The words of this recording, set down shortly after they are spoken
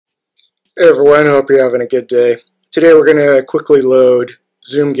Hey everyone, hope you're having a good day. Today we're going to quickly load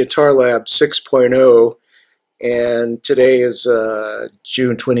Zoom Guitar Lab 6.0, and today is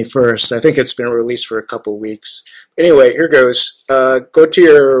June 21st. I think it's been released for a couple weeks. Anyway, here goes. Go to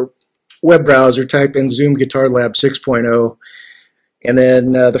your web browser, type in Zoom Guitar Lab 6.0, and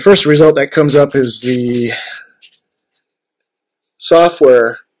then the first result that comes up is the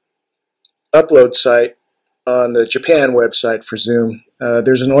software upload site on the Japan website for Zoom.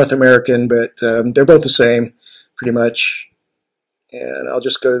 There's a North American, but they're both the same, pretty much. And I'll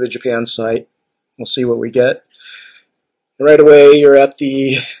just go to the Japan site. We'll see what we get. And right away, you're at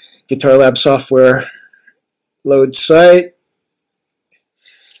the Guitar Lab software load site.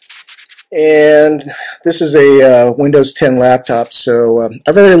 And this is a Windows 10 laptop, so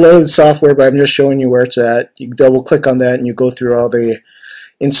I've already loaded the software, but I'm just showing you where it's at. You double click on that and you go through all the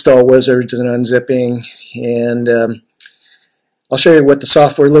install wizards and unzipping, and I'll show you what the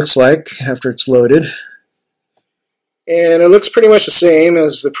software looks like after it's loaded. And it looks pretty much the same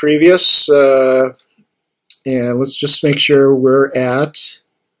as the previous, and let's just make sure we're at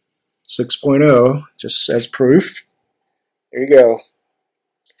 6.0, just as proof. There you go.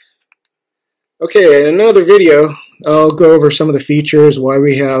 Okay, in another video, I'll go over some of the features, why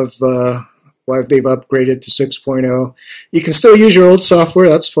they've upgraded to 6.0. You can still use your old software,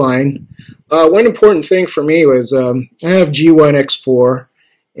 that's fine. One important thing for me was I have G1X4,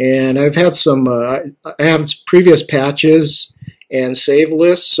 and I've had some, I have previous patches and save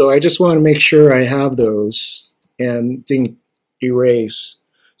lists, so I just want to make sure I have those and didn't erase.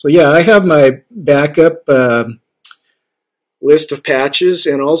 So yeah, I have my backup list of patches,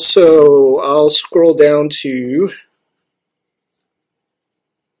 and also I'll scroll down to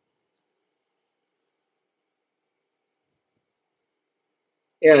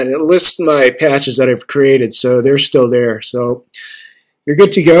and it lists my patches that I've created, so they're still there. So you're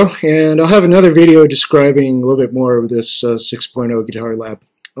good to go, and I'll have another video describing a little bit more of this 6.0 Guitar Lab.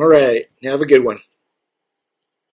 All right, have a good one.